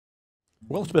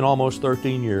Well, it's been almost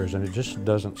 13 years and it just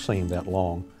doesn't seem that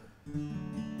long.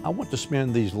 I want to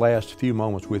spend these last few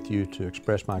moments with you to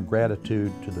express my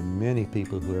gratitude to the many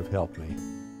people who have helped me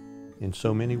in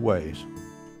so many ways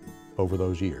over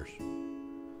those years.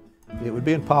 It would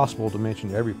be impossible to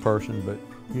mention every person, but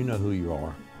you know who you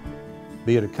are.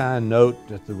 Be it a kind note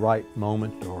at the right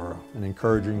moment or an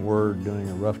encouraging word during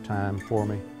a rough time for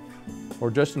me, or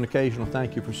just an occasional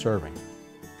thank you for serving.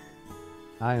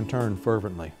 I in turn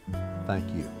fervently thank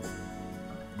you.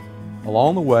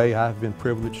 Along the way, I've been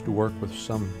privileged to work with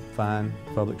some fine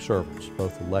public servants,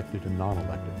 both elected and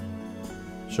non-elected.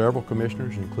 Several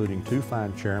commissioners, including 2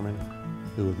 fine chairmen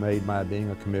who have made my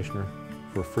being a commissioner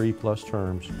for 3+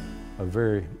 terms a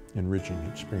very enriching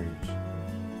experience.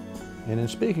 And in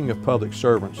speaking of public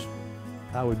servants,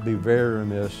 I would be very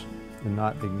remiss in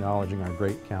not acknowledging our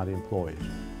great county employees.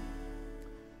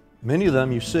 Many of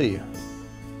them you see,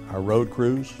 our road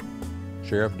crews,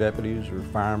 sheriff deputies or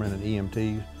firemen and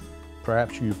EMTs.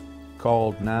 Perhaps you've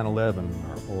called 911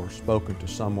 or spoken to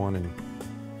someone in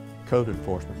code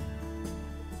enforcement.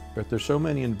 But there's so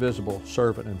many invisible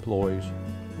servant employees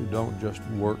who don't just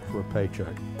work for a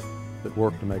paycheck, but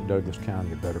work to make Douglas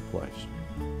County a better place.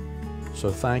 So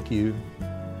thank you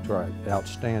to our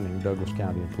outstanding Douglas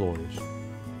County employees.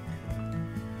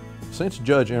 Since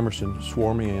Judge Emerson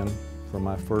swore me in for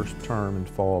my first term in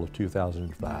fall of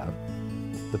 2005,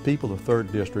 the people of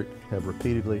 3rd District have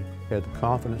repeatedly had the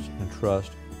confidence and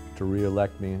trust to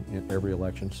re-elect me in every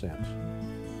election since.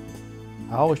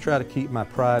 I always try to keep my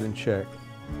pride in check,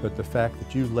 but the fact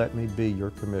that you let me be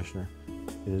your commissioner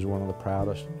is one of the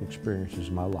proudest experiences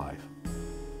of my life.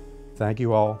 Thank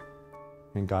you all,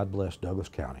 and God bless Douglas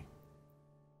County.